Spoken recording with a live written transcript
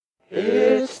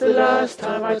It's the last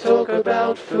time I talk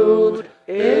about food.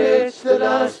 It's the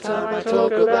last time I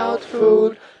talk about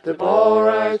food. The more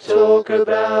I talk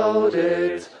about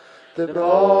it, the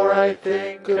more I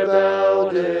think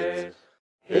about it.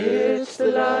 It's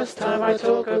the last time I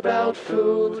talk about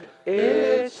food.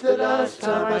 It's the last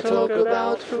time I talk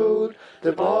about food.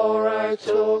 The more I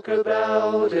talk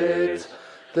about it,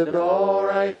 the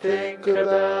more I think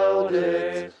about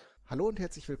it. Hallo und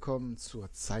herzlich willkommen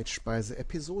zur Zeitspeise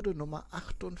Episode Nummer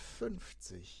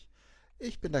 58.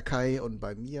 Ich bin der Kai und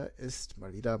bei mir ist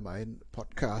mal wieder mein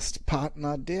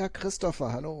Podcast-Partner, der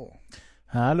Christopher. Hallo.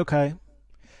 Hallo Kai.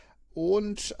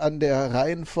 Und an der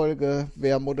Reihenfolge,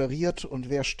 wer moderiert und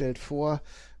wer stellt vor,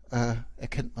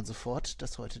 erkennt man sofort,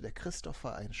 dass heute der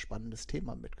Christopher ein spannendes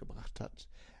Thema mitgebracht hat.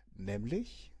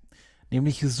 Nämlich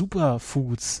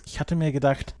Superfoods. Ich hatte mir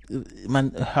gedacht,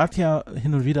 man hört ja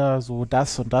hin und wieder so,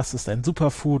 das und das ist ein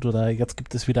Superfood oder jetzt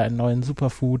gibt es wieder einen neuen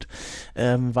Superfood.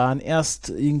 Waren erst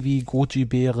irgendwie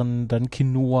Goji-Beeren, dann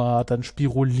Quinoa, dann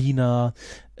Spirulina,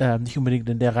 nicht unbedingt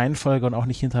in der Reihenfolge und auch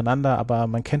nicht hintereinander, aber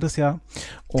man kennt es ja.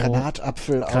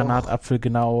 Granatapfel auch. Granatapfel,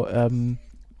 genau.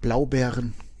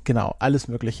 Blaubeeren. Genau, alles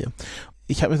Mögliche.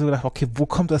 Ich habe mir so gedacht, okay, wo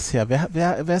kommt das her?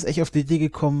 Wer ist echt auf die Idee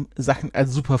gekommen, Sachen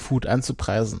als Superfood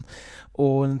anzupreisen?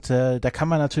 Und da kann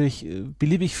man natürlich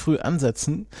beliebig früh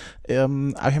ansetzen. Aber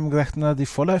ich habe mir gedacht, na, die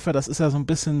Vorläufer, das ist ja so ein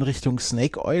bisschen Richtung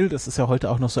Snake Oil. Das ist ja heute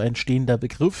auch noch so ein stehender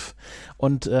Begriff.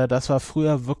 Und das war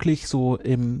früher wirklich so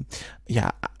im,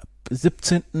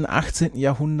 17., 18.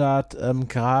 Jahrhundert,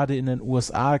 gerade in den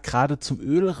USA, gerade zum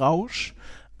Ölrausch.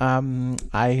 Ein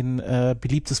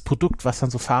beliebtes Produkt, was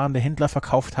dann so fahrende Händler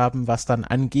verkauft haben, was dann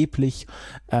angeblich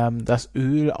das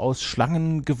Öl aus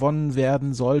Schlangen gewonnen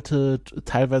werden sollte,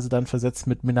 teilweise dann versetzt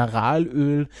mit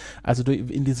Mineralöl. Also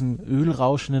in diesem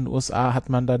Ölrausch in den USA hat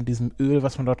man dann diesem Öl,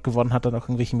 was man dort gewonnen hat, dann auch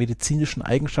irgendwelche medizinischen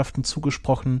Eigenschaften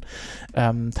zugesprochen.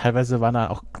 Teilweise waren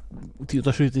da auch die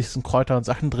unterschiedlichsten Kräuter und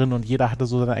Sachen drin und jeder hatte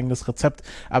so sein eigenes Rezept.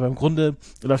 Aber im Grunde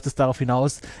läuft es darauf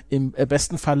hinaus, im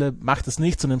besten Falle macht es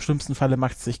nichts und im schlimmsten Falle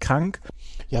macht es sich krank.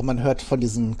 Ja, man hört von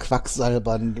diesen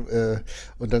Quacksalbern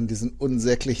und dann diesen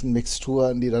unsäglichen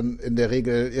Mixturen, die dann in der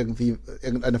Regel irgendwie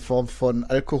irgendeine Form von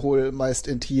Alkohol meist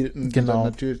enthielten, genau.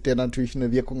 Der natürlich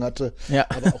eine Wirkung hatte. Ja.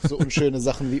 Aber auch so unschöne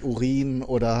Sachen wie Urin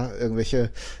oder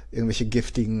irgendwelche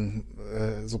giftigen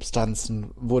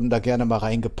Substanzen wurden da gerne mal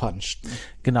reingepanscht.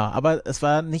 Genau, aber es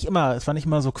war nicht immer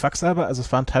so Quacksalber, also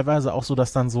es waren teilweise auch so,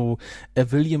 dass dann so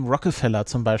William Rockefeller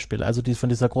zum Beispiel, also die von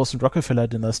dieser großen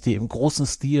Rockefeller-Dynastie im großen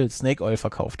Stil Snake Oil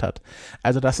verkauft hat.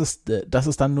 Also dass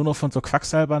es dann nur noch von so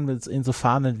Quacksalbern in so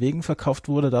fahrenden Wegen verkauft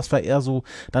wurde, das war eher so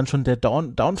dann schon der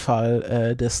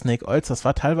Downfall des Snake Oils. Das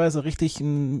war teilweise richtig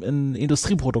ein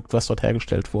Industrieprodukt, was dort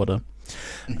hergestellt wurde.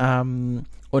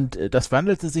 Und das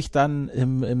wandelte sich dann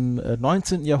im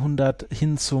 19. Jahrhundert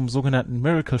hin zum sogenannten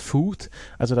Miracle Food,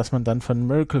 also dass man dann von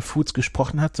Miracle Foods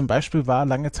gesprochen hat. Zum Beispiel war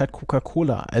lange Zeit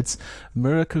Coca-Cola als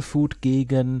Miracle Food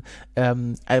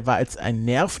war als ein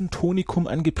Nerventonikum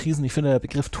angepriesen. Ich finde, der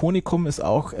Begriff Tonikum ist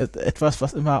auch etwas,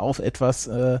 was immer auf etwas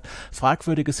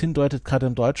Fragwürdiges hindeutet, gerade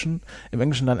im Deutschen. Im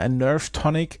Englischen dann ein Nerve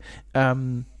Tonic.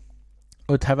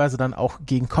 Teilweise dann auch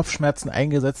gegen Kopfschmerzen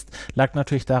eingesetzt, lag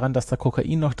natürlich daran, dass da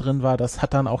Kokain noch drin war. Das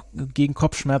hat dann auch gegen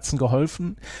Kopfschmerzen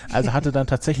geholfen. Also hatte dann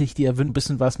tatsächlich ein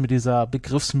bisschen was mit dieser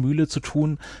Begriffsmühle zu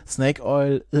tun. Snake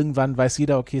Oil, irgendwann weiß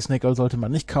jeder, okay, Snake Oil sollte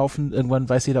man nicht kaufen. Irgendwann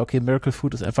weiß jeder, okay, Miracle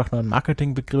Food ist einfach nur ein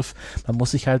Marketingbegriff. Man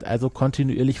muss sich halt also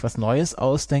kontinuierlich was Neues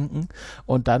ausdenken.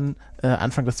 Und dann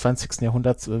Anfang des 20.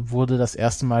 Jahrhunderts wurde das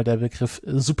erste Mal der Begriff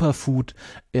Superfood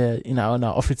in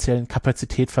einer offiziellen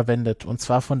Kapazität verwendet. Und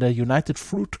zwar von der United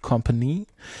Fruit Company,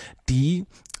 die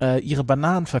ihre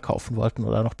Bananen verkaufen wollten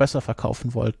oder noch besser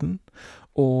verkaufen wollten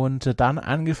und dann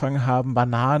angefangen haben,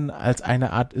 Bananen als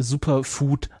eine Art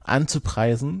Superfood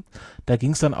anzupreisen. Da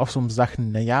ging es dann auch so um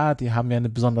Sachen, naja, die haben ja eine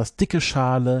besonders dicke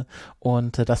Schale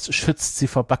und das schützt sie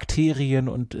vor Bakterien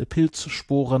und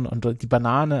Pilzsporen und die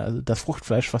Banane, also das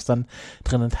Fruchtfleisch, was dann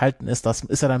drin enthalten ist, das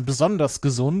ist ja dann besonders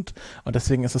gesund und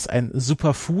deswegen ist es ein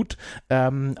Superfood.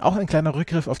 Auch ein kleiner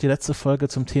Rückgriff auf die letzte Folge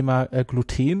zum Thema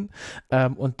Gluten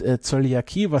und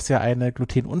Zöliakie, was ja eine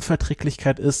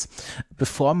Glutenunverträglichkeit ist.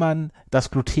 Bevor man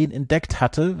das Gluten entdeckt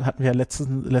hatte, hatten wir ja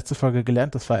letzte Folge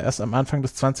gelernt, das war erst am Anfang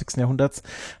des 20. Jahrhunderts,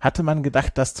 hatte man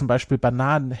gedacht, dass zum Beispiel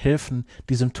Bananen helfen,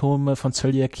 die Symptome von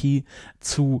Zöliakie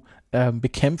zu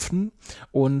bekämpfen.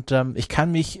 Und ich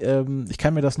kann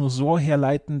mir das nur so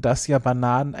herleiten, dass ja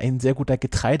Bananen ein sehr guter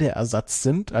Getreideersatz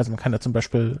sind. Also man kann ja zum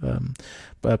Beispiel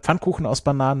Pfannkuchen aus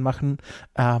Bananen machen,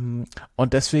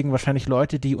 und deswegen wahrscheinlich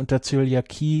Leute, die unter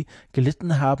Zöliakie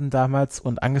gelitten haben damals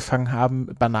und angefangen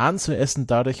haben, Bananen zu essen,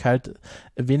 dadurch halt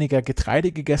weniger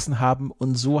Getreide gegessen haben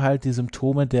und so halt die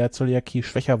Symptome der Zöliakie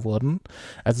schwächer wurden.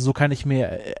 Also so kann ich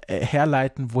mir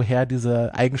herleiten, woher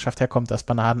diese Eigenschaft herkommt, dass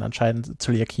Bananen anscheinend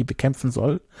Zöliakie bekämpfen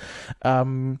soll.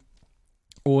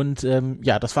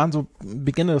 Das waren so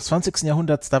Beginne des 20.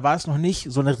 Jahrhunderts, da war es noch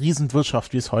nicht so eine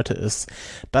Riesenwirtschaft, wie es heute ist.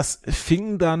 Das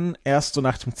fing dann erst so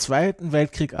nach dem Zweiten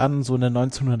Weltkrieg an, so in den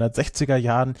 1960er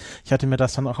Jahren. Ich hatte mir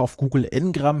das dann auch auf Google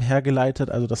Ngram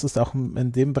hergeleitet, also das ist auch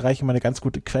in dem Bereich immer eine ganz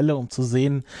gute Quelle, um zu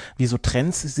sehen, wie so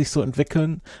Trends sich so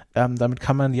entwickeln. Damit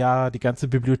kann man ja die ganze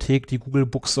Bibliothek, die Google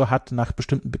Books so hat, nach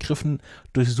bestimmten Begriffen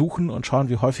durchsuchen und schauen,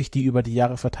 wie häufig die über die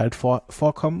Jahre verteilt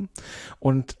vorkommen.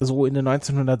 Und so in den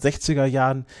 1960er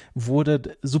Jahren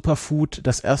wurde Superfood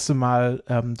das erste Mal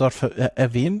dort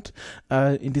erwähnt,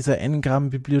 in dieser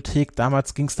Ngram-Bibliothek.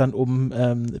 Damals ging es dann um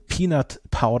Peanut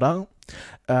Powder,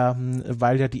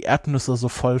 weil ja die Erdnüsse so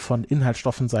voll von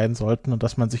Inhaltsstoffen sein sollten und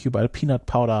dass man sich überall Peanut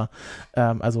Powder,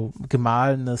 also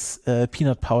gemahlenes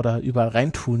Peanut Powder überall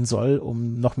reintun soll,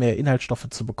 um noch mehr Inhaltsstoffe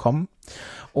zu bekommen.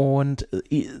 Und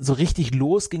so richtig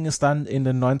los ging es dann in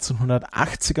den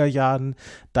 1980er Jahren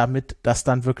damit, dass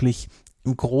dann wirklich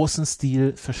im großen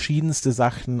Stil verschiedenste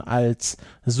Sachen als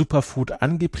Superfood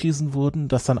angepriesen wurden,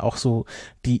 dass dann auch so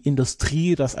die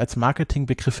Industrie das als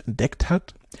Marketingbegriff entdeckt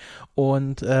hat.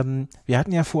 Und wir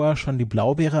hatten ja vorher schon die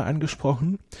Blaubeere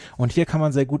angesprochen und hier kann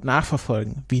man sehr gut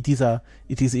nachverfolgen, wie diese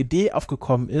Idee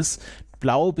aufgekommen ist,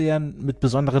 Blaubeeren mit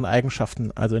besonderen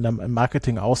Eigenschaften, also im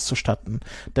Marketing auszustatten.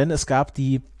 Denn es gab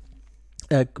die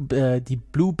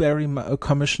Blueberry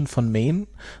Commission von Maine,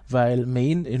 weil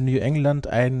Maine in New England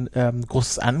ein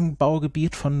großes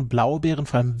Anbaugebiet von Blaubeeren,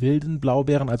 vor allem wilden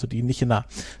Blaubeeren, also die nicht in einer,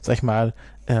 sag ich mal,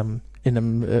 in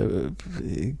einem,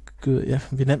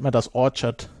 wie nennt man das,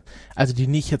 Orchard, also die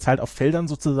nicht jetzt halt auf Feldern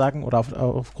sozusagen oder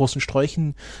auf großen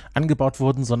Sträuchen angebaut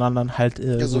wurden, sondern dann halt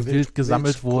so wild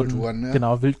gesammelt wurden. Ne?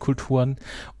 Genau, Wildkulturen.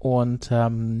 Und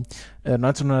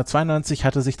 1992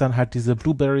 hatte sich dann halt diese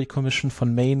Blueberry Commission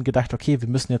von Maine gedacht, okay, wir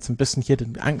müssen jetzt ein bisschen hier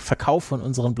den Verkauf von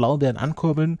unseren Blaubeeren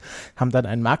ankurbeln, haben dann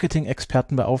einen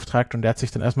Marketing-Experten beauftragt und der hat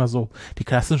sich dann erstmal so die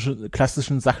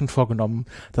klassischen Sachen vorgenommen,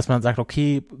 dass man sagt,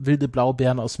 okay, wilde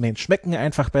Blaubeeren aus Maine schmecken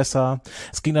einfach besser.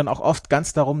 Es ging dann auch oft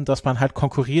ganz darum, dass man halt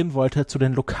konkurrieren wollte zu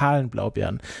den lokalen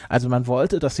Blaubeeren. Also man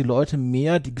wollte, dass die Leute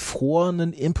mehr die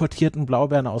gefrorenen, importierten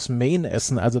Blaubeeren aus Maine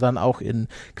essen, also dann auch in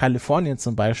Kalifornien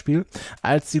zum Beispiel,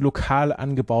 als die lokal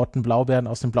angebauten Blaubeeren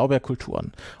aus den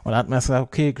Blaubeerkulturen. Und dann hat man gesagt,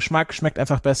 okay, Geschmack schmeckt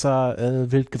einfach besser,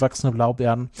 wild gewachsene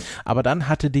Blaubeeren. Aber dann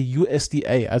hatte die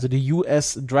USDA, also die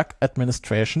US Drug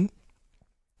Administration,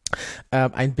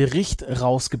 ein Bericht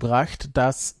rausgebracht,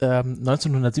 dass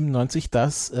 1997,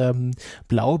 dass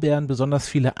Blaubeeren besonders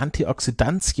viele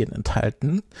Antioxidantien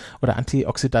enthalten oder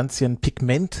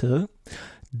Antioxidantienpigmente,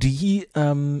 die,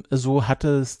 so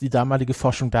hatte es die damalige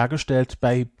Forschung dargestellt,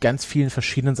 bei ganz vielen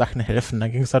verschiedenen Sachen helfen. Da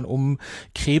ging es dann um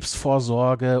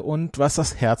Krebsvorsorge und was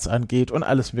das Herz angeht und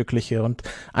alles Mögliche. Und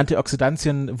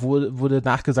Antioxidantien wurde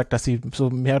nachgesagt, dass sie so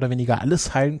mehr oder weniger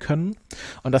alles heilen können.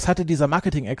 Und das hatte dieser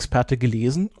Marketing-Experte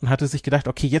gelesen und hatte sich gedacht,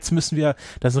 okay, jetzt müssen wir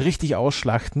das richtig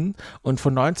ausschlachten. Und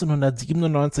von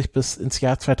 1997 bis ins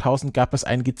Jahr 2000 gab es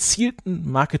einen gezielten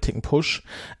Marketing-Push,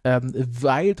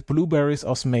 Wild Blueberries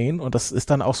aus Maine, und das ist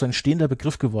dann auch so ein stehender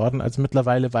Begriff geworden. Also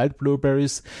mittlerweile Wild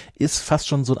Blueberries ist fast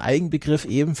schon so ein Eigenbegriff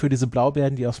eben für diese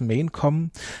Blaubeeren, die aus Maine kommen,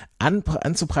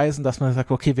 anzupreisen, dass man sagt,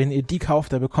 okay, wenn ihr die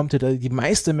kauft, da bekommt ihr da die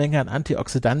meiste Menge an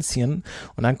Antioxidantien,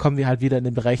 und dann kommen wir halt wieder in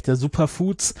den Bereich der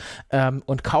Superfoods,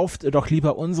 und kauft doch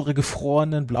lieber unsere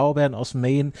gefrorenen Blaubeeren aus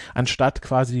Maine anstatt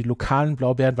quasi die lokalen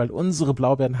Blaubeeren, weil unsere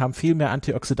Blaubeeren haben viel mehr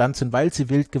Antioxidantien, weil sie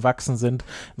wild gewachsen sind,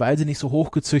 weil sie nicht so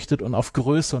hoch gezüchtet und auf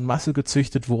Größe und Masse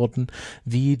gezüchtet wurden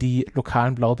wie die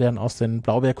lokalen Blaubeeren aus den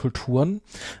Blaubeerkulturen.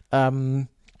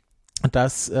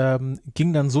 Das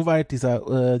ging dann so weit,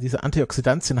 dieser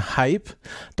Antioxidantien-Hype,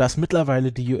 dass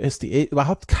mittlerweile die USDA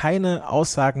überhaupt keine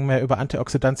Aussagen mehr über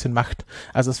Antioxidantien macht.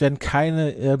 Also es werden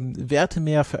keine Werte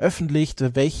mehr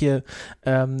veröffentlicht, welche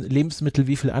Lebensmittel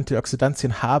wie viel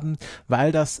Antioxidantien haben,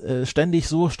 weil das ständig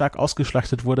so stark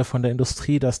ausgeschlachtet wurde von der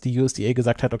Industrie, dass die USDA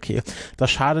gesagt hat, okay, das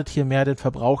schadet hier mehr den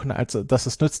Verbrauchern, als dass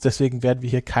es nützt, deswegen werden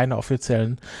wir hier keine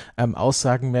offiziellen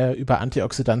Aussagen mehr über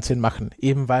Antioxidantien machen,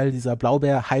 eben weil dieser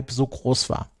Blaubeer-Hype so groß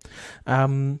war.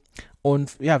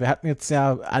 Und ja, wir hatten jetzt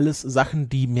ja alles Sachen,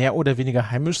 die mehr oder weniger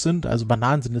heimisch sind. Also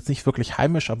Bananen sind jetzt nicht wirklich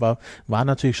heimisch, aber waren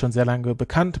natürlich schon sehr lange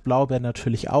bekannt. Blaubeeren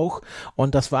natürlich auch.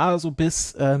 Und das war so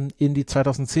bis in die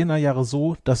 2010er Jahre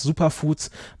so, dass Superfoods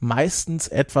meistens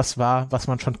etwas war, was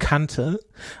man schon kannte,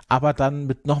 aber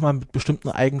dann nochmal mit bestimmten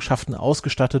Eigenschaften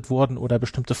ausgestattet wurden oder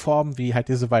bestimmte Formen, wie halt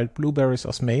diese Wild Blueberries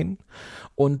aus Maine.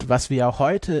 Und was wir ja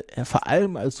heute vor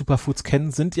allem als Superfoods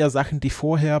kennen, sind ja Sachen, die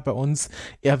vorher bei uns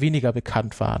eher weniger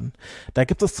bekannt waren. Da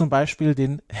gibt es zum Beispiel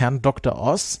den Herrn Dr.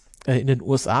 Oz. In den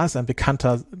USA ist ein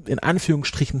bekannter, in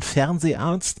Anführungsstrichen,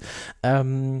 Fernseharzt.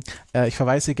 Ich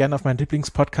verweise hier gerne auf meinen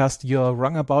Lieblingspodcast You're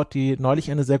Wrong About, die neulich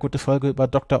eine sehr gute Folge über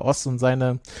Dr. Oz und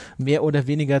seine mehr oder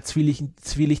weniger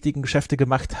zwielichtigen Geschäfte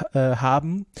gemacht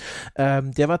haben.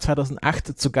 Der war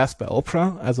 2008 zu Gast bei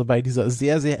Oprah, also bei dieser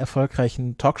sehr, sehr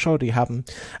erfolgreichen Talkshow.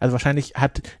 Also wahrscheinlich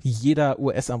hat jeder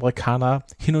US-Amerikaner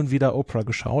hin und wieder Oprah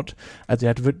geschaut.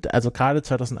 Also gerade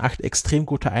 2008 extrem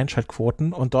gute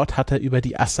Einschaltquoten und dort hat er über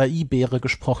die Acai-Beere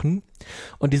gesprochen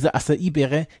und diese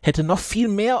Acai-Beere hätte noch viel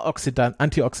mehr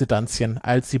Antioxidantien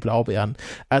als die Blaubeeren.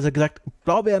 Also gesagt,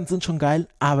 Blaubeeren sind schon geil,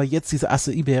 aber jetzt diese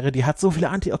Acai-Beere, die hat so viele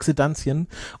Antioxidantien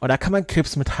und da kann man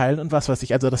Krebs mit heilen und was weiß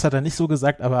ich. Also das hat er nicht so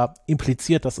gesagt, aber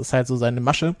impliziert, das ist halt so seine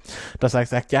Masche, dass er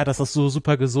sagt, ja, das ist so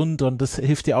super gesund und das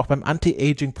hilft dir auch beim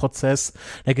Anti-Aging-Prozess.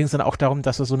 Da ging es dann auch darum,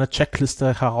 dass er so eine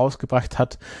Checkliste herausgebracht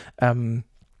hat,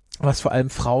 was vor allem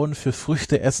Frauen für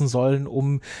Früchte essen sollen,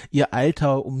 um ihr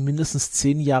Alter um mindestens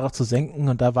 10 Jahre zu senken.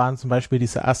 Und da waren zum Beispiel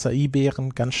diese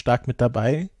Acai-Beeren ganz stark mit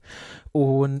dabei.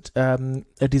 Und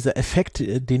dieser Effekt,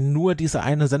 den nur dieser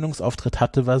eine Sendungsauftritt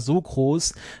hatte, war so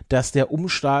groß, dass der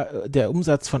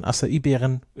Umsatz von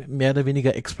Acai-Beeren mehr oder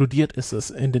weniger explodiert ist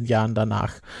es in den Jahren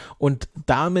danach. Und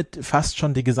damit fast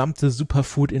schon die gesamte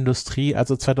Superfood-Industrie,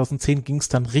 also 2010 ging es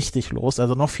dann richtig los,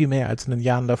 also noch viel mehr als in den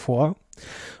Jahren davor.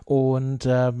 Und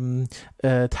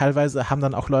teilweise haben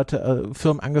dann auch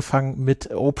Firmen angefangen,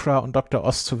 mit Oprah und Dr.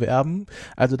 Oz zu werben.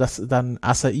 Also dass dann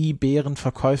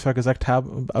Acai-Beerenverkäufer gesagt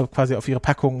haben, quasi auf ihre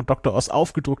Packung Dr. Oz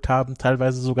aufgedruckt haben,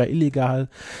 teilweise sogar illegal,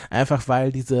 einfach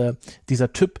weil dieser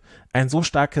Typ ein so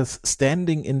starkes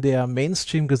Standing in der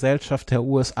Mainstream-Gesellschaft der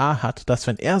USA hat, dass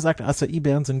wenn er sagt,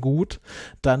 Acai-Beeren sind gut,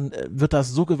 dann wird das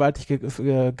so gewaltig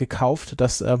gekauft,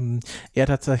 dass er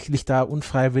tatsächlich da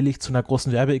unfreiwillig zu einer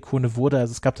großen Werbeikone wurde.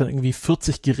 Also es gab dann irgendwie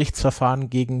 40 Gerichtsverfahren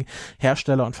gegen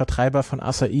Hersteller und Vertreiber von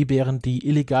Acai-Beeren, die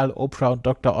illegal Oprah und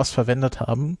Dr. Oz verwendet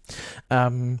haben.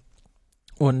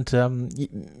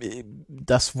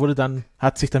 Das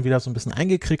hat sich dann wieder so ein bisschen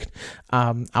eingekriegt,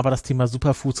 aber das Thema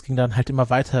Superfoods ging dann halt immer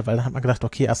weiter, weil dann hat man gedacht,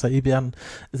 okay, Acai-Beeren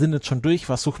sind jetzt schon durch,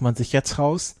 was sucht man sich jetzt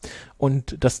raus?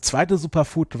 Und das zweite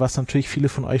Superfood, was natürlich viele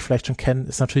von euch vielleicht schon kennen,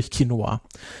 ist natürlich Quinoa.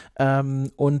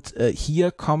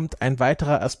 Hier kommt ein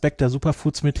weiterer Aspekt der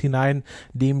Superfoods mit hinein,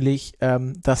 nämlich,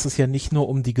 dass es ja nicht nur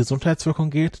um die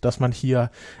Gesundheitswirkung geht, dass man hier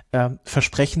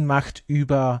Versprechen macht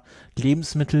über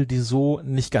Lebensmittel, die so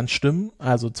nicht ganz stimmen,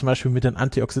 also zum Beispiel mit den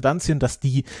Antioxidantien, dass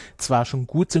die zwar schon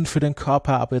gut sind für den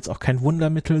Körper, aber jetzt auch kein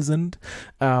Wundermittel sind.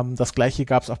 Das gleiche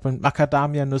gab es auch mit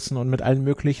Macadamia-Nüssen und mit allen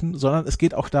möglichen, sondern es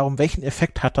geht auch darum, welchen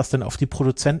Effekt hat das denn auf die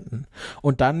Produzenten?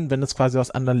 Und dann, wenn es quasi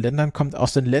aus anderen Ländern kommt,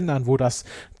 aus den Ländern, wo das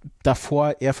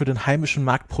davor eher für den heimischen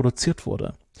Markt produziert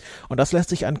wurde. Und das lässt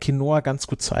sich an Quinoa ganz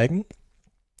gut zeigen.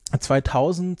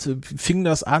 2000 fing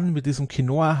das an mit diesem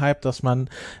Quinoa-Hype, dass man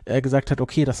gesagt hat,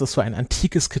 okay, das ist so ein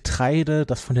antikes Getreide,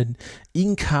 das von den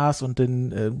Inkas und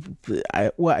den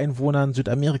Ureinwohnern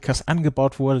Südamerikas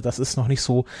angebaut wurde. Das ist noch nicht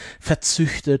so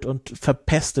verzüchtet und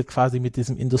verpestet quasi mit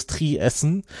diesem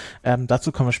Industrieessen.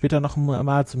 Dazu kommen wir später noch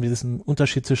mal zu diesem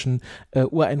Unterschied zwischen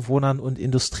Ureinwohnern und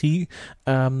Industrie.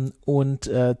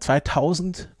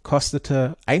 2000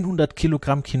 kostete 100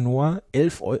 Kilogramm Quinoa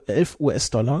 11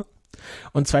 US-Dollar.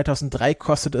 Und 2003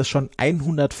 kostet es schon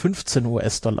 115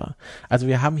 US-Dollar. Also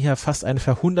wir haben hier fast eine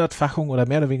Verhundertfachung oder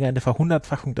mehr oder weniger eine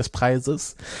Verhundertfachung des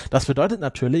Preises. Das bedeutet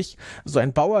natürlich, so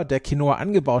ein Bauer, der Quinoa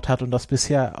angebaut hat und das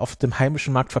bisher auf dem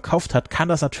heimischen Markt verkauft hat, kann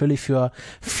das natürlich für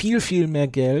viel, viel mehr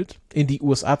Geld in die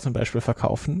USA zum Beispiel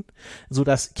verkaufen, so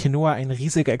dass Quinoa ein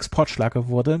riesiger Exportschlager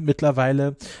wurde.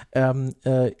 Mittlerweile hat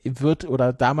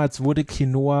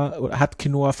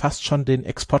Quinoa fast schon den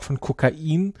Export von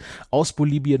Kokain aus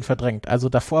Bolivien verdrängt. Also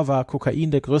davor war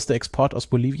Kokain der größte Export aus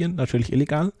Bolivien, natürlich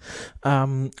illegal.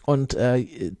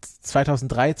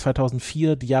 2003,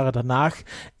 2004, die Jahre danach,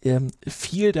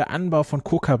 fiel der Anbau von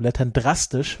Kokablättern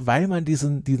drastisch, weil man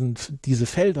diese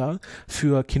Felder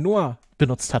für Quinoa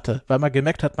benutzt hatte, weil man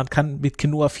gemerkt hat, man kann mit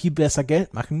Quinoa viel besser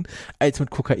Geld machen als mit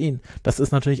Kokain. Das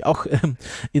ist natürlich auch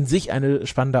in sich eine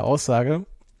spannende Aussage.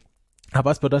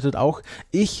 Aber es bedeutet auch,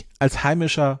 ich als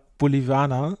heimischer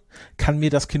Bolivianer kann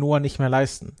mir das Quinoa nicht mehr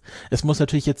leisten. Es muss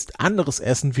natürlich jetzt anderes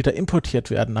Essen wieder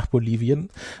importiert werden nach Bolivien,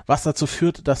 was dazu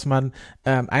führt, dass man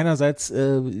einerseits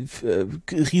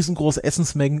riesengroße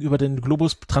Essensmengen über den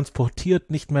Globus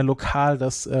transportiert, nicht mehr lokal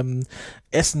das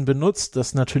Essen benutzt, das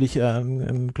ist natürlich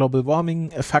ein Global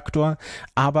Warming Faktor,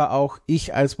 aber auch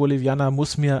ich als Bolivianer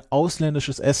muss mir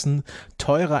ausländisches Essen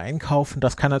teurer einkaufen.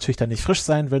 Das kann natürlich dann nicht frisch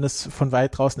sein, wenn es von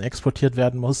weit draußen exportiert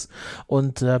werden muss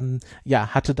und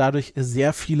hatte dadurch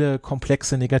sehr viele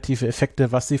komplexe negative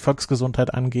Effekte, was die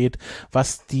Volksgesundheit angeht,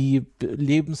 was die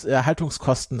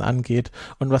Lebenserhaltungskosten angeht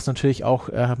und was natürlich auch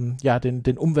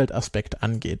den Umweltaspekt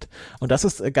angeht. Und das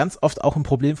ist ganz oft auch ein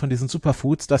Problem von diesen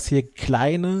Superfoods, dass hier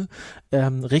kleine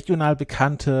regional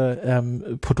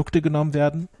bekannte Produkte genommen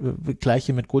werden,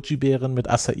 gleiche mit Goji-Beeren, mit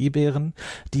Acai-Beeren,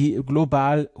 die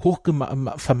global hoch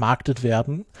vermarktet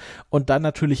werden und dann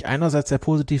natürlich einerseits der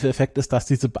positive Effekt ist, dass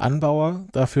diese Anbauer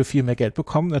dafür viel mehr Geld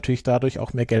bekommen, natürlich dadurch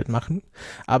auch mehr Geld machen,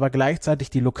 aber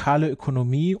gleichzeitig die lokale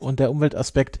Ökonomie und der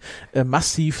Umweltaspekt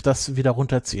massiv das wieder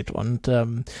runterzieht und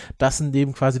das sind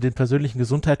neben quasi den persönlichen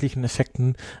gesundheitlichen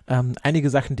Effekten einige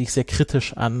Sachen, die ich sehr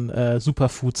kritisch an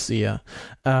Superfoods sehe.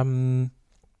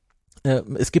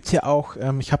 Es gibt hier auch,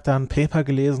 ich habe da ein Paper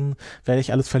gelesen, werde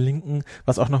ich alles verlinken,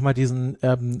 was auch nochmal diesen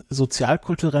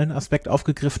sozialkulturellen Aspekt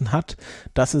aufgegriffen hat,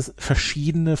 dass es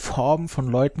verschiedene Formen von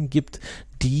Leuten gibt,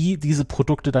 die diese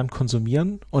Produkte dann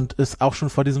konsumieren und es auch schon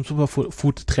vor diesem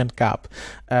Superfood-Trend gab.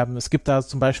 Es gibt da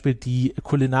zum Beispiel die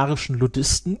kulinarischen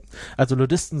Ludisten. Also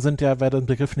Ludisten sind ja, wer den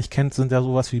Begriff nicht kennt, sind ja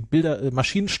sowas wie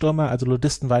Maschinenstürmer. Also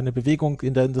Ludisten war eine Bewegung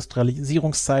in der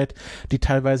Industrialisierungszeit, die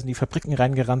teilweise in die Fabriken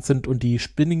reingerannt sind und die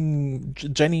Spinning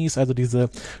Jennies, also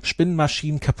diese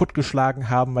Spinnmaschinen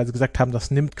kaputtgeschlagen haben, weil sie gesagt haben, das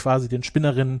nimmt quasi den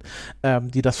Spinnerinnen,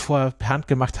 die das vorher per Hand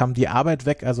gemacht haben, die Arbeit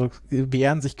weg. Also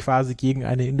wehren sich quasi gegen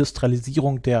eine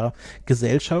Industrialisierung der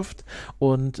Gesellschaft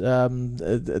und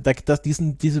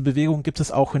diese Bewegung gibt es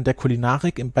auch in der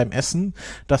Kulinarik, beim Essen,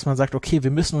 dass man sagt, okay,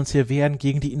 wir müssen uns hier wehren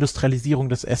gegen die Industrialisierung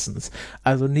des Essens,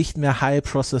 also nicht mehr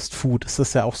High-Processed Food, das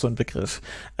ist ja auch so ein Begriff.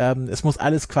 Es muss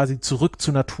alles quasi zurück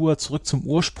zur Natur, zurück zum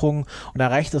Ursprung und da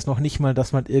reicht es noch nicht mal,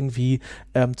 dass man irgendwie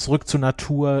zurück zur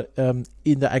Natur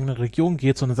in der eigenen Region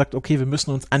geht, sondern sagt, okay, wir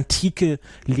müssen uns antike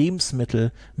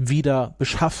Lebensmittel wieder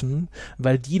beschaffen,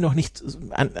 weil die noch nicht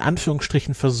an Anführungsstrichen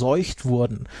verseucht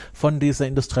wurden von dieser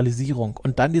Industrialisierung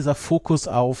und dann dieser Fokus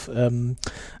auf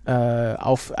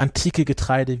antike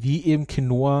Getreide wie eben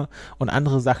Quinoa und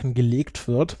andere Sachen gelegt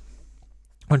wird.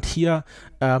 Und hier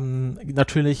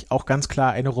natürlich auch ganz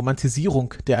klar eine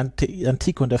Romantisierung der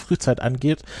Antike und der Frühzeit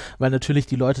angeht, weil natürlich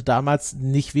die Leute damals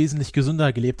nicht wesentlich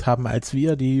gesünder gelebt haben als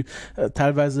wir. Die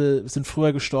teilweise sind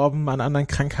früher gestorben an anderen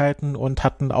Krankheiten und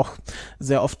hatten auch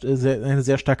sehr oft eine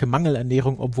sehr starke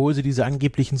Mangelernährung, obwohl sie diese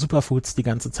angeblichen Superfoods die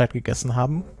ganze Zeit gegessen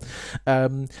haben.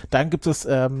 Dann gibt es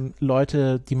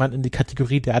Leute, die man in die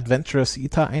Kategorie der Adventurous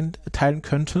Eater einteilen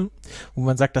könnte, wo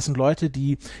man sagt, das sind Leute,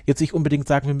 die jetzt nicht unbedingt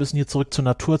sagen, wir müssen hier zurück zur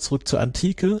Natur, zurück zur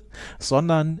Antike,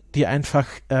 sondern die einfach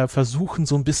versuchen,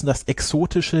 so ein bisschen das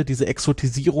Exotische, diese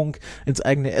Exotisierung ins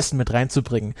eigene Essen mit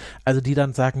reinzubringen. Also die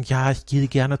dann sagen, ja, ich gehe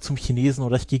gerne zum Chinesen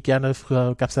oder ich gehe gerne,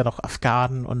 früher gab es ja noch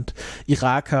Afghanen und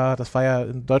Iraker, das war ja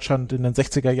in Deutschland in den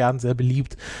 60er Jahren sehr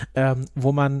beliebt,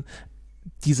 wo man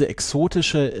diese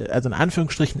exotische, also in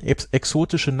Anführungsstrichen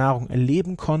exotische Nahrung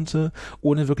erleben konnte,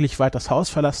 ohne wirklich weit das Haus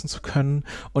verlassen zu können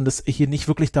und es hier nicht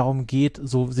wirklich darum geht,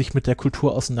 so sich mit der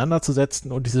Kultur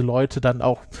auseinanderzusetzen und diese Leute dann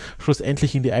auch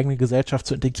schlussendlich in die eigene Gesellschaft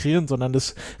zu integrieren, sondern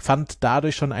es fand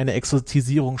dadurch schon eine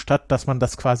Exotisierung statt, dass man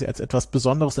das quasi als etwas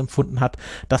Besonderes empfunden hat,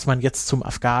 dass man jetzt zum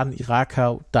Afghanen,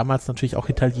 Iraker, damals natürlich auch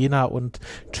Italiener und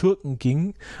Türken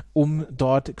ging, um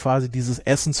dort quasi dieses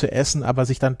Essen zu essen, aber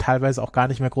sich dann teilweise auch gar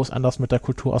nicht mehr groß anders mit der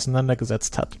Kultur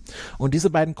auseinandergesetzt hat. Und diese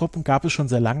beiden Gruppen gab es schon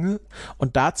sehr lange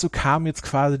und dazu kam jetzt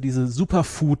quasi diese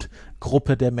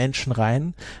Superfood-Gruppe der Menschen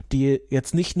rein, die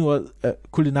jetzt nicht nur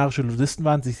kulinarische Ludisten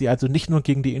waren, sich also nicht nur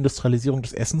gegen die Industrialisierung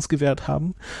des Essens gewehrt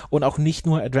haben und auch nicht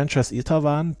nur Adventurous Eater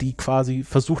waren, die quasi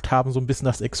versucht haben, so ein bisschen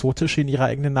das Exotische in ihre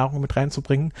eigene Nahrung mit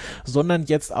reinzubringen, sondern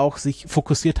jetzt auch sich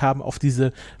fokussiert haben auf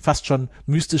diese fast schon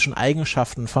mystischen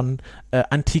Eigenschaften von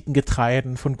antiken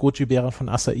Getreiden, von Goji-Beeren, von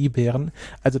Acai-Beeren.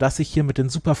 Also dass sich hier mit den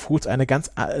Superfoods eine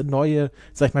ganz neue,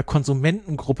 sag ich mal,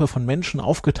 Konsumentengruppe von Menschen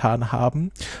aufgetan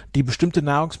haben, die bestimmte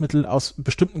Nahrungsmittel aus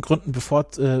bestimmten Gründen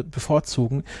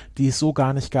bevorzugen, die es so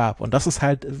gar nicht gab. Und das ist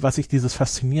halt, was ich dieses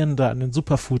Faszinierende an den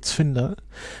Superfoods finde,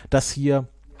 dass hier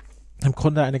im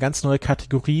Grunde eine ganz neue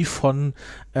Kategorie von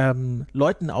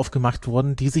Leuten aufgemacht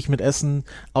wurden, die sich mit Essen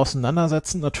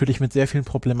auseinandersetzen, natürlich mit sehr vielen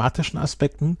problematischen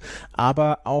Aspekten,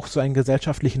 aber auch so einen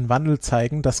gesellschaftlichen Wandel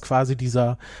zeigen, dass quasi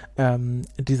diese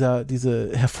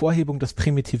Hervorhebung des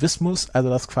Primitivismus, also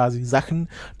dass quasi Sachen,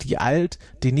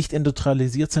 die nicht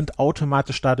industrialisiert sind,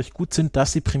 automatisch dadurch gut sind,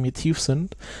 dass sie primitiv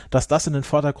sind, dass das in den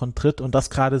Vordergrund tritt und das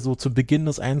gerade so zu Beginn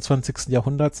des 21.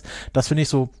 Jahrhunderts, das finde ich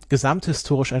so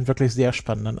gesamthistorisch einen wirklich sehr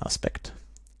spannenden Aspekt.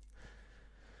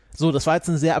 So, das war jetzt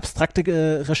eine sehr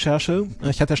abstrakte Recherche.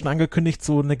 Ich hatte ja schon angekündigt,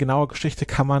 so eine genaue Geschichte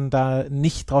kann man da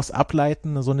nicht draus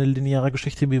ableiten, so eine lineare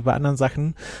Geschichte wie bei anderen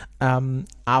Sachen.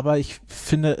 Aber ich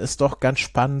finde es doch ganz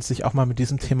spannend, sich auch mal mit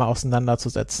diesem Thema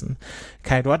auseinanderzusetzen.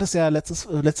 Kai, du hattest ja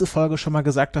letzte Folge schon mal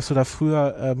gesagt, dass du da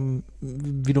früher,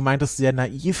 wie du meintest, sehr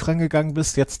naiv rangegangen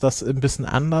bist, jetzt das ein bisschen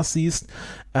anders siehst.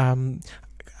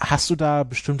 Hast du da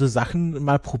bestimmte Sachen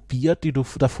mal probiert, die du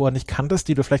davor nicht kanntest,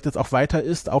 die du vielleicht jetzt auch weiter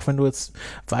isst, auch wenn du jetzt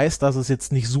weißt, dass es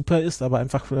jetzt nicht super ist, aber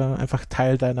einfach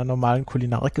Teil deiner normalen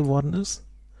Kulinarik geworden ist?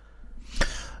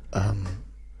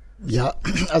 Ja,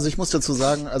 also ich muss dazu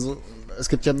sagen, also es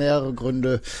gibt ja mehrere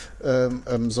Gründe,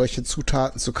 solche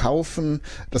Zutaten zu kaufen.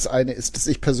 Das eine ist, dass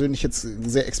ich persönlich jetzt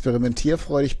sehr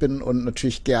experimentierfreudig bin und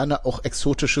natürlich gerne auch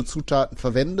exotische Zutaten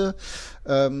verwende.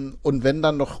 Und wenn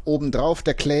dann noch obendrauf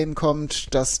der Claim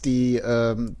kommt, dass die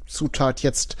Zutat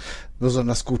jetzt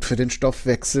besonders gut für den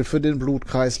Stoffwechsel, für den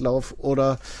Blutkreislauf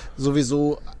oder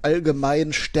sowieso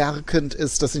allgemein stärkend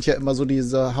ist, das sind ja immer so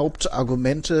diese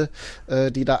Hauptargumente,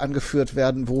 die da angeführt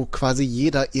werden, wo quasi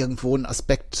jeder irgendwo einen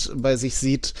Aspekt bei sich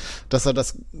sieht, dass er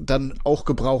das dann auch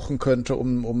gebrauchen könnte,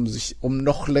 um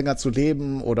noch länger zu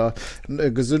leben oder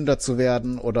gesünder zu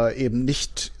werden oder eben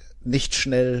nicht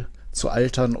schnell zu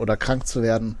altern oder krank zu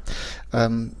werden.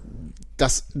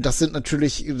 Das sind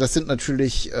natürlich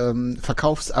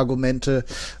Verkaufsargumente,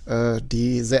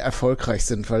 die sehr erfolgreich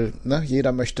sind, weil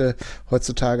jeder möchte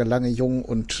heutzutage lange jung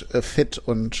und fit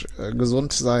und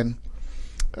gesund sein.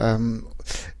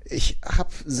 Ich habe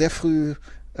sehr früh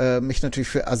mich natürlich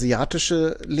für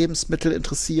asiatische Lebensmittel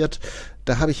interessiert.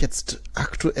 Da habe ich jetzt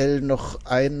aktuell noch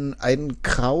ein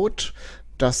Kraut,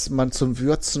 das man zum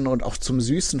Würzen und auch zum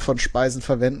Süßen von Speisen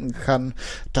verwenden kann,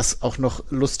 das auch noch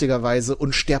lustigerweise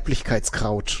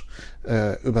Unsterblichkeitskraut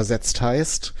übersetzt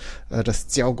heißt.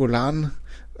 Das Jiaogulan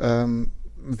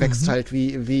wächst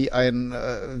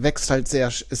halt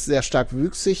ist sehr stark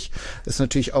wüchsig, ist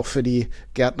natürlich auch für die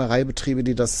Gärtnereibetriebe,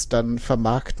 die das dann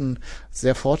vermarkten,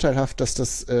 sehr vorteilhaft, dass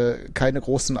das keine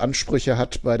großen Ansprüche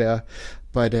hat bei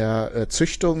der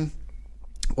Züchtung.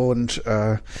 Und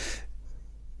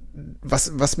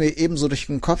was mir eben so durch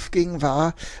den Kopf ging,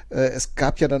 war, es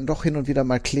gab ja dann doch hin und wieder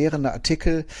mal klärende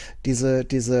Artikel,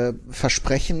 diese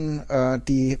Versprechen,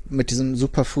 die mit diesen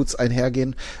Superfoods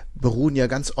einhergehen, beruhen ja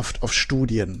ganz oft auf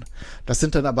Studien. Das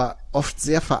sind dann aber oft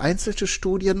sehr vereinzelte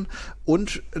Studien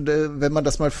und wenn man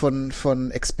das mal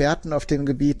von Experten auf dem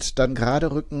Gebiet dann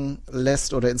gerade rücken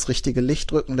lässt oder ins richtige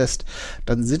Licht rücken lässt,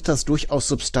 dann sind das durchaus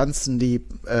Substanzen, die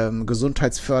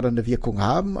gesundheitsfördernde Wirkung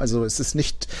haben. Also es ist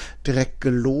nicht direkt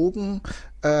gelogen,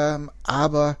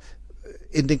 aber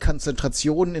in den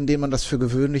Konzentrationen, in denen man das für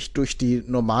gewöhnlich durch die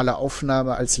normale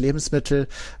Aufnahme als Lebensmittel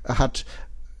hat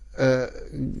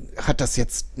das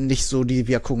jetzt nicht so die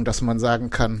Wirkung, dass man sagen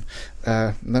kann,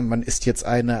 man isst jetzt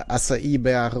eine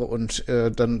Acai-Beere und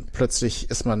dann plötzlich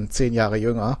ist man 10 Jahre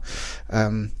jünger.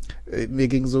 Mir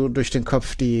ging so durch den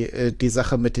Kopf die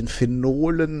Sache mit den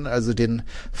Phenolen, also den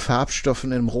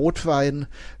Farbstoffen im Rotwein,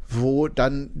 wo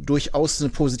dann durchaus eine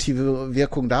positive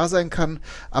Wirkung da sein kann,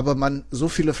 aber man so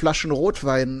viele Flaschen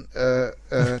Rotwein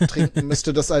trinken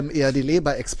müsste, dass einem eher die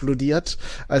Leber explodiert,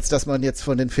 als dass man jetzt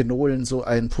von den Phenolen so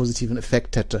einen positiven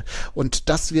Effekt hätte. Und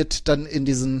das wird dann in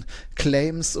diesen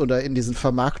Claims oder in diesen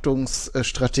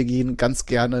Vermarktungsstrategien ganz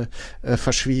gerne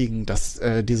verschwiegen, dass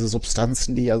diese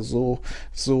Substanzen, die ja so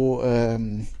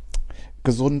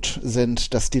gesund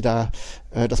sind,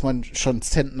 dass man schon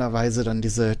zentnerweise dann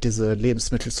diese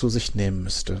Lebensmittel zu sich nehmen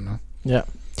müsste. Ne? Ja.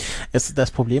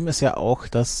 Das Problem ist ja auch,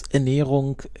 dass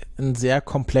Ernährung ein sehr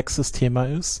komplexes Thema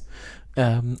ist,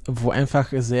 wo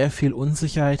einfach sehr viel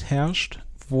Unsicherheit herrscht,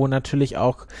 wo natürlich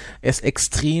auch es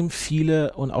extrem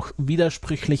viele und auch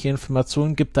widersprüchliche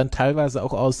Informationen gibt, dann teilweise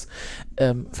auch aus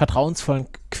vertrauensvollen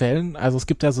Quellen. Also es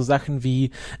gibt ja so Sachen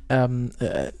wie,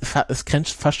 es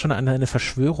grenzt fast schon an eine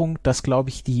Verschwörung, dass, glaube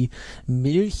ich, die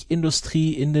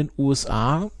Milchindustrie in den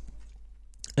USA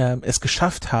es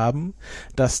geschafft haben,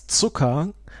 dass Zucker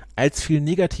als viel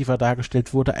negativer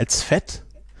dargestellt wurde als Fett,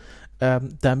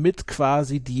 damit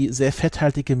quasi die sehr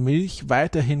fetthaltige Milch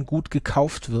weiterhin gut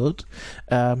gekauft wird.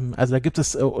 Also da gibt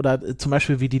es, oder zum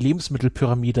Beispiel wie die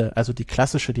Lebensmittelpyramide, also die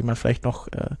klassische, die man vielleicht noch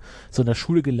so in der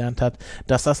Schule gelernt hat,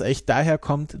 dass das echt daher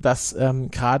kommt, dass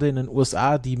gerade in den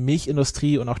USA die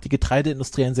Milchindustrie und auch die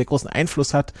Getreideindustrie einen sehr großen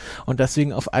Einfluss hat und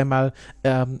deswegen auf einmal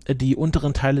die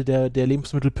unteren Teile der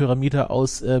Lebensmittelpyramide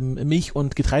aus Milch-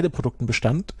 und Getreideprodukten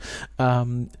bestand.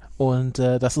 Und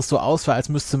dass es so aussah, als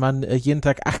müsste man jeden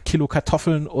Tag 8 Kilo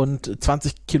Kartoffeln und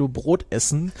 20 Kilo Brot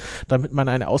essen, damit man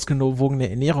eine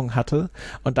ausgewogene Ernährung hatte.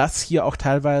 Und dass hier auch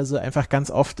teilweise einfach ganz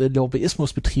oft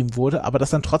Lobbyismus betrieben wurde, aber das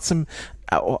dann trotzdem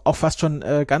auch fast schon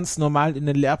ganz normal in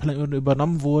den Lehrplänen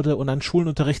übernommen wurde und an Schulen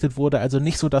unterrichtet wurde. Also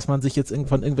nicht so, dass man sich jetzt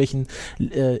von irgendwelchen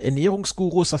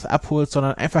Ernährungsgurus das abholt,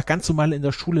 sondern einfach ganz normal in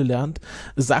der Schule lernt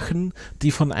Sachen,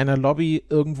 die von einer Lobby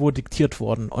irgendwo diktiert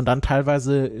wurden und dann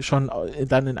teilweise schon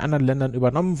dann in anderen Ländern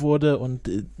übernommen wurde und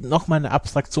nochmal eine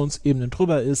Abstraktionsebene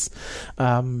drüber ist.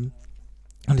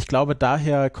 Und ich glaube,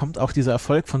 daher kommt auch dieser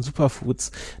Erfolg von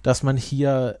Superfoods, dass man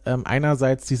hier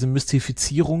einerseits diese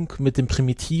Mystifizierung mit dem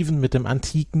Primitiven, mit dem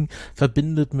Antiken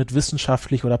verbindet mit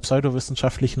wissenschaftlich oder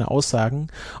pseudowissenschaftlichen Aussagen.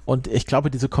 Und ich glaube,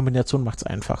 diese Kombination macht es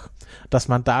einfach. Dass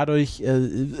man dadurch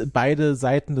beide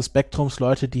Seiten des Spektrums,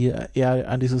 Leute, die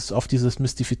eher auf dieses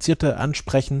Mystifizierte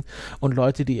ansprechen und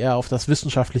Leute, die eher auf das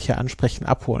Wissenschaftliche ansprechen,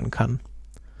 abholen kann.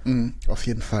 Auf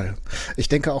jeden Fall. Ich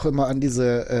denke auch immer an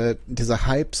diese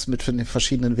Hypes mit den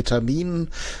verschiedenen Vitaminen,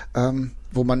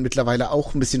 wo man mittlerweile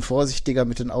auch ein bisschen vorsichtiger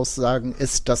mit den Aussagen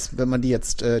ist, dass wenn man die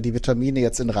Vitamine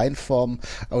jetzt in Reinform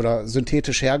oder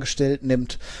synthetisch hergestellt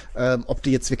nimmt, ob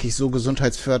die jetzt wirklich so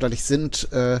gesundheitsförderlich sind.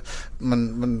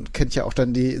 Man kennt ja auch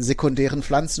dann die sekundären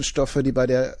Pflanzenstoffe, die bei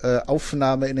der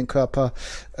Aufnahme in den Körper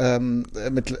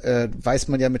weiß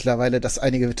man ja mittlerweile, dass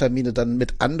einige Vitamine dann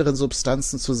mit anderen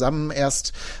Substanzen zusammen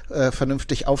erst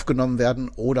vernünftig aufgenommen werden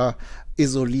oder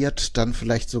isoliert dann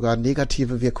vielleicht sogar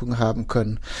negative Wirkungen haben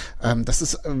können. Das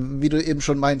ist, wie du eben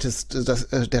schon meintest,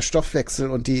 der Stoffwechsel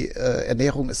und die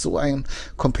Ernährung ist so ein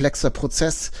komplexer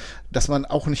Prozess, dass man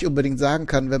auch nicht unbedingt sagen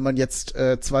kann, wenn man jetzt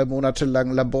 2 Monate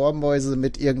lang Labormäuse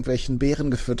mit irgendwelchen Beeren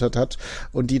gefüttert hat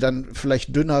und die dann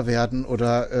vielleicht dünner werden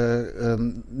oder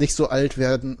nicht so alt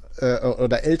werden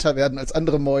oder älter werden als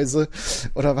andere Mäuse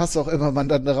oder was auch immer man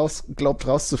dann glaubt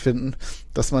rauszufinden,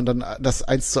 dass man dann das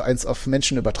 1:1 auf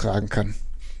Menschen übertragen kann.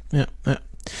 Ja.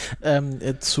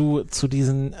 Zu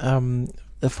diesen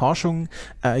Forschung.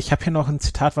 Ich habe hier noch ein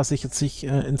Zitat, was ich jetzt nicht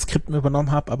ins Skript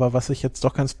übernommen habe, aber was ich jetzt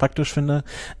doch ganz praktisch finde,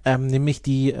 nämlich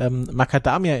die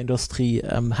Macadamia-Industrie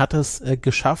hat es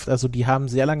geschafft, also die haben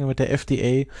sehr lange mit der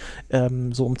FDA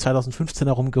so um 2015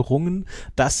 herum gerungen,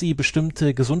 dass sie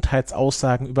bestimmte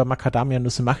Gesundheitsaussagen über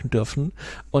Macadamia-Nüsse machen dürfen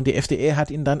und die FDA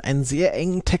hat ihnen dann einen sehr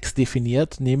engen Text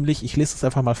definiert, nämlich, ich lese es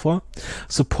einfach mal vor,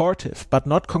 supportive but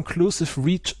not conclusive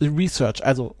research,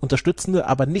 also unterstützende,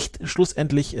 aber nicht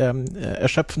schlussendlich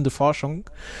erschöpfende Forschung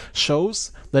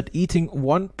shows that eating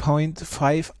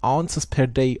 1.5 ounces per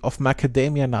day of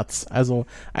macadamia nuts, also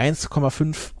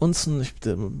 1,5 Unzen,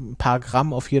 ein paar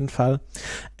Gramm auf jeden Fall,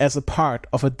 as a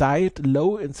part of a diet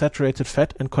low in saturated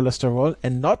fat and cholesterol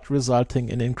and not resulting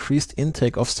in increased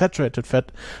intake of saturated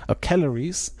fat or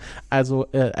calories, also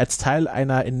als Teil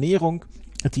einer Ernährung,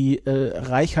 die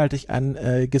reichhaltig an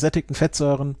gesättigten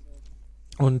Fettsäuren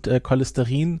und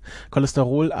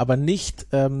Cholesterol, aber nicht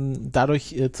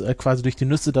dadurch quasi durch die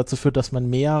Nüsse dazu führt, dass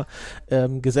man mehr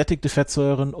gesättigte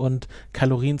Fettsäuren und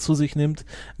Kalorien zu sich nimmt,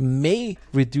 may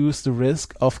reduce the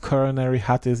risk of coronary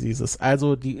heart diseases.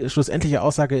 Also die schlussendliche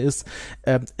Aussage ist,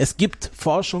 es gibt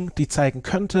Forschung, die zeigen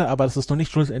könnte, aber das ist noch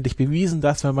nicht schlussendlich bewiesen,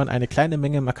 dass wenn man eine kleine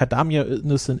Menge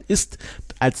Macadamia-Nüsse isst,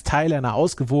 als Teil einer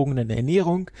ausgewogenen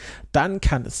Ernährung, dann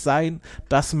kann es sein,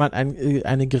 dass man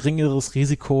ein geringeres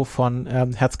Risiko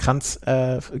von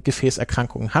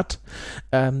Herz-Kranz-Gefäßerkrankungen hat.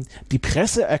 Die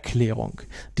Presseerklärung,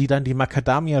 die dann die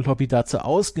Macadamia-Lobby dazu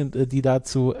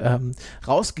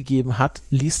rausgegeben hat,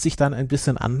 liest sich dann ein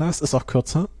bisschen anders, ist auch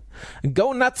kürzer.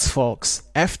 Go nuts, folks.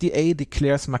 FDA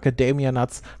declares macadamia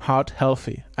nuts heart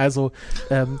healthy. Also,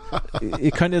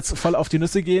 ihr könnt jetzt voll auf die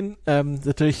Nüsse gehen.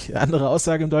 Natürlich andere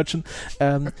Aussage im Deutschen.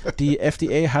 Die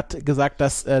FDA hat gesagt,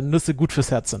 dass Nüsse gut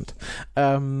fürs Herz sind.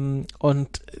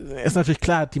 Und ist natürlich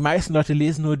klar, die meisten Leute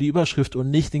lesen nur die Überschrift und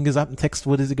nicht den gesamten Text,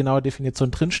 wo diese genaue Definition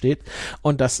drinsteht.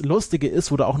 Und das Lustige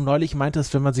ist, wo du auch neulich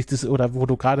meintest, wenn man sich das, oder wo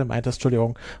du gerade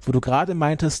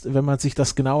meintest, wenn man sich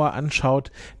das genauer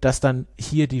anschaut, dass dann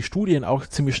hier die Studien auch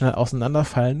ziemlich schnell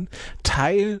auseinanderfallen.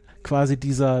 Teil quasi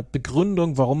dieser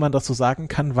Begründung, warum man das so sagen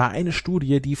kann, war eine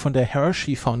Studie, die von der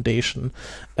Hershey Foundation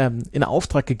in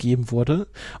Auftrag gegeben wurde.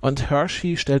 Und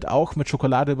Hershey stellt auch mit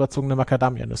Schokolade überzogene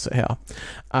Macadamia-Nüsse her.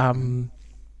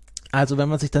 Also wenn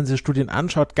man sich dann diese Studien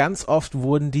anschaut, ganz oft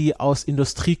wurden die aus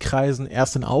Industriekreisen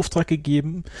erst in Auftrag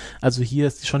gegeben. Also hier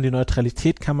ist schon die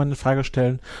Neutralität, kann man in Frage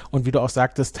stellen. Und wie du auch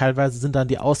sagtest, teilweise sind dann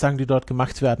die Aussagen, die dort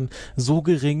gemacht werden, so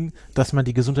gering, dass man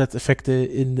die Gesundheitseffekte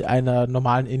in einer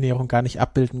normalen Ernährung gar nicht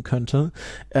abbilden könnte.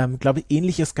 Glaube,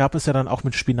 Ähnliches gab es ja dann auch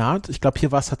mit Spinat. Ich glaube,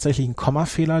 hier war es tatsächlich ein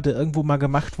Kommafehler, der irgendwo mal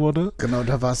gemacht wurde. Genau,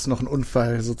 da war es noch ein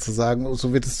Unfall sozusagen.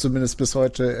 So wird es zumindest bis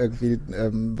heute irgendwie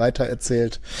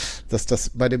weitererzählt, dass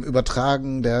das bei dem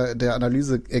Übertragen der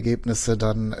Analyseergebnisse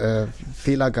dann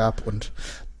Fehler gab und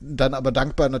dann aber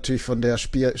dankbar natürlich von der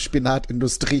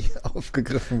Spinatindustrie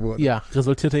aufgegriffen wurde. Ja,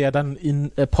 resultierte ja dann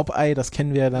in Popeye, das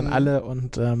kennen wir ja dann alle,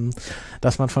 und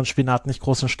dass man von Spinat nicht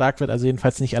groß und stark wird, also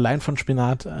jedenfalls nicht allein von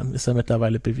Spinat, ist ja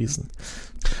mittlerweile bewiesen.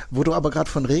 Wo du aber gerade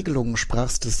von Regelungen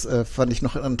sprachst, das fand ich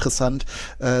noch interessant.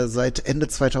 Seit Ende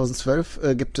 2012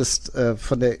 gibt es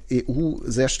von der EU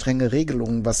sehr strenge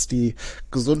Regelungen, was die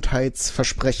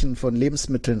Gesundheitsversprechen von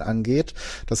Lebensmitteln angeht.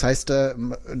 Das heißt,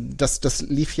 das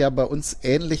lief ja bei uns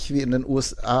ähnlich wie in den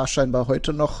USA scheinbar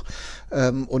heute noch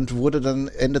und wurde dann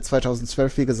Ende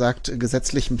 2012, wie gesagt,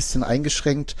 gesetzlich ein bisschen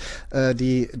eingeschränkt.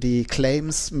 Die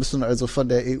Claims müssen also von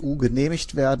der EU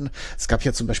genehmigt werden. Es gab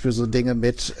ja zum Beispiel so Dinge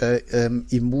mit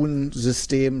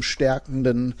Immunsystem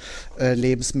stärkenden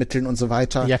Lebensmitteln und so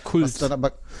weiter. Ja, Kult. Was dann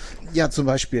aber, ja, zum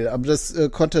Beispiel. Aber das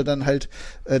konnte dann halt,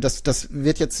 das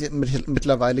wird jetzt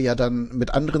mittlerweile ja dann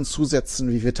mit anderen Zusätzen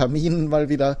wie Vitaminen mal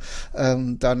wieder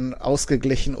dann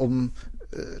ausgeglichen, um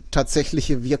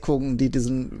tatsächliche Wirkungen, die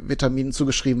diesen Vitaminen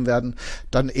zugeschrieben werden,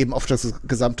 dann eben auf das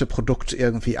gesamte Produkt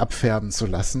irgendwie abfärben zu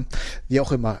lassen. Wie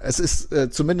auch immer. Es ist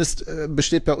zumindest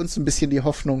besteht bei uns ein bisschen die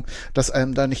Hoffnung, dass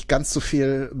einem da nicht ganz so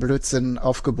viel Blödsinn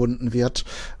aufgebunden wird.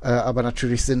 Aber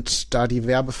natürlich sind da die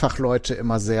Werbefachleute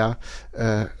immer sehr,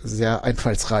 sehr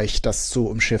einfallsreich, das zu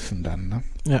umschiffen dann. Ne?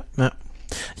 Ja, ja.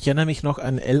 Ich erinnere mich noch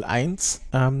an L1.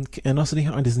 Erinnerst du dich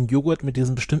noch an diesen Joghurt mit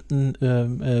diesen bestimmten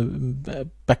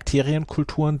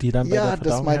Bakterienkulturen, die dann bei der Verdauung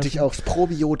das meinte helfen? ich auch,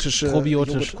 probiotische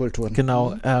Joghurtkulturen.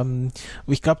 Genau.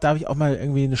 Ich glaube, da habe ich auch mal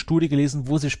irgendwie eine Studie gelesen,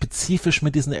 wo sie spezifisch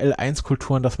mit diesen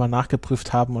L1-Kulturen das mal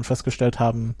nachgeprüft haben und festgestellt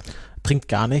haben, bringt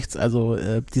gar nichts. Also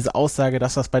diese Aussage,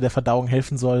 dass das bei der Verdauung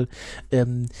helfen soll,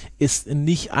 ist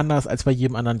nicht anders als bei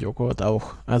jedem anderen Joghurt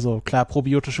auch. Also klar,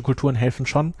 probiotische Kulturen helfen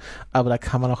schon, aber da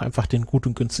kann man auch einfach den gut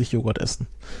und günstig Joghurt essen.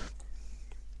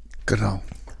 Genau.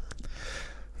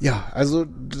 Ja, also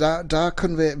da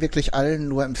können wir wirklich allen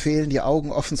nur empfehlen, die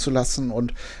Augen offen zu lassen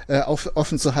und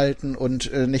offen zu halten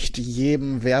und nicht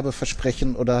jedem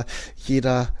Werbeversprechen oder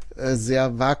jeder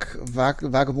sehr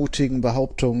wagemutigen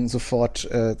Behauptungen sofort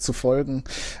zu folgen.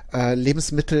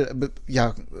 Lebensmittel,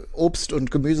 ja, Obst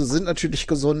und Gemüse sind natürlich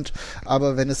gesund,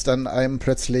 aber wenn es dann einem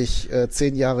plötzlich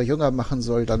 10 Jahre jünger machen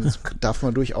soll, dann darf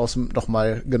man durchaus noch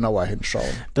mal genauer hinschauen.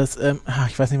 Das,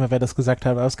 ich weiß nicht mehr, wer das gesagt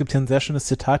hat, aber es gibt hier ein sehr schönes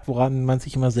Zitat, woran man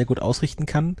sich immer sehr gut ausrichten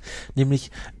kann,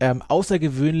 nämlich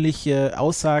außergewöhnliche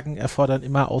Aussagen erfordern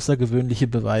immer außergewöhnliche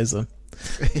Beweise.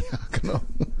 Ja, genau.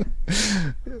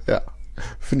 Ja.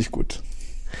 Finde ich gut.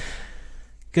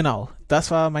 Genau,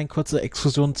 das war meine kurze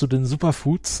Exkursion zu den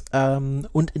Superfoods.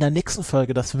 Und in der nächsten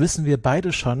Folge, das wissen wir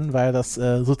beide schon, weil das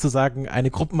sozusagen eine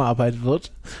Gruppenarbeit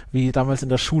wird, wie damals in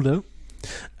der Schule,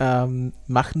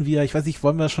 machen wir, ich weiß nicht,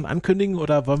 wollen wir das schon ankündigen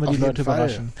oder wollen wir die Leute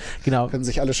überraschen? Genau. Können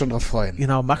sich alle schon drauf freuen.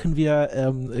 Genau, machen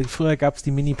wir, früher gab es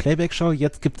die Mini-Playback-Show,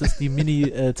 jetzt gibt es die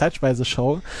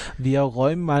Mini-Zeitspeise-Show. Wir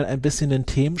räumen mal ein bisschen den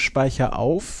Themenspeicher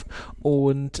auf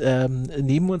und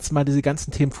nehmen uns mal diese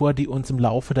ganzen Themen vor, die uns im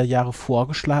Laufe der Jahre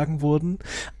vorgeschlagen wurden,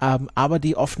 aber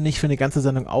die oft nicht für eine ganze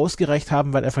Sendung ausgereicht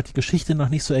haben, weil einfach die Geschichte noch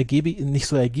nicht so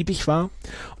ergiebig war.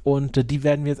 Und die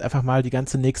werden wir jetzt einfach mal die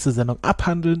ganze nächste Sendung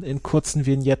abhandeln in kurzen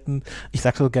Vignetten. Ich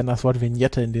sage so gerne das Wort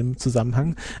Vignette in dem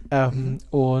Zusammenhang.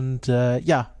 Und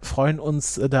freuen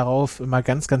uns darauf, mal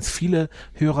ganz, ganz viele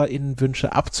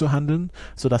HörerInnenwünsche abzuhandeln,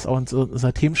 sodass auch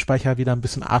unser Themenspeicher wieder ein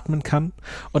bisschen atmen kann.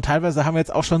 Und teilweise haben wir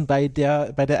jetzt auch schon bei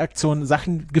der Aktion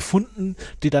Sachen gefunden,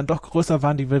 die dann doch größer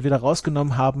waren, die wir wieder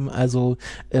rausgenommen haben. Also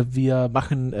wir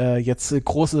machen jetzt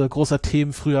großer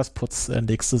Themen-Frühjahrsputz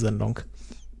nächste Sendung.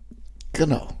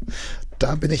 Genau.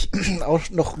 Da bin ich auch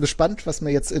noch gespannt, was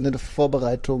mir jetzt in den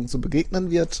Vorbereitungen so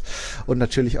begegnen wird und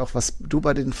natürlich auch, was du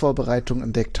bei den Vorbereitungen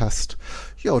entdeckt hast.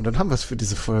 Ja, und dann haben wir es für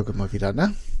diese Folge mal wieder,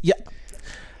 ne? Ja.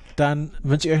 Dann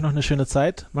wünsche ich euch noch eine schöne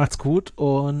Zeit. Macht's gut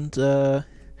und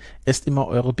esst immer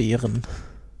eure Beeren.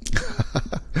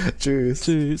 Tschüss.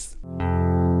 Tschüss.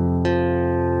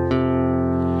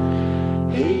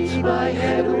 Eat my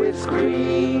head with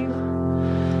cream.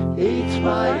 Eat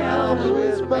my arms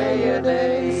with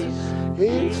mayonnaise.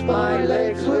 Eat my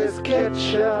legs with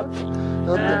ketchup.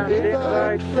 And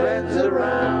invite friends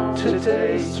around to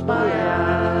taste my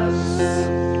ass.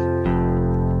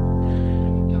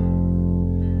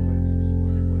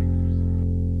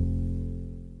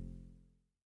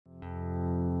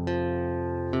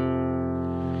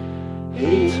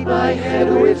 Eat my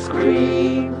head with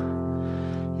cream.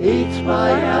 Eat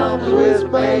my arms with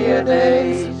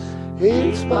mayonnaise.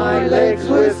 Eat my legs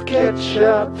with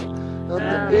ketchup.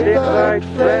 And invite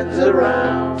friends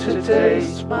around to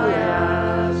taste my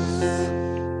ass.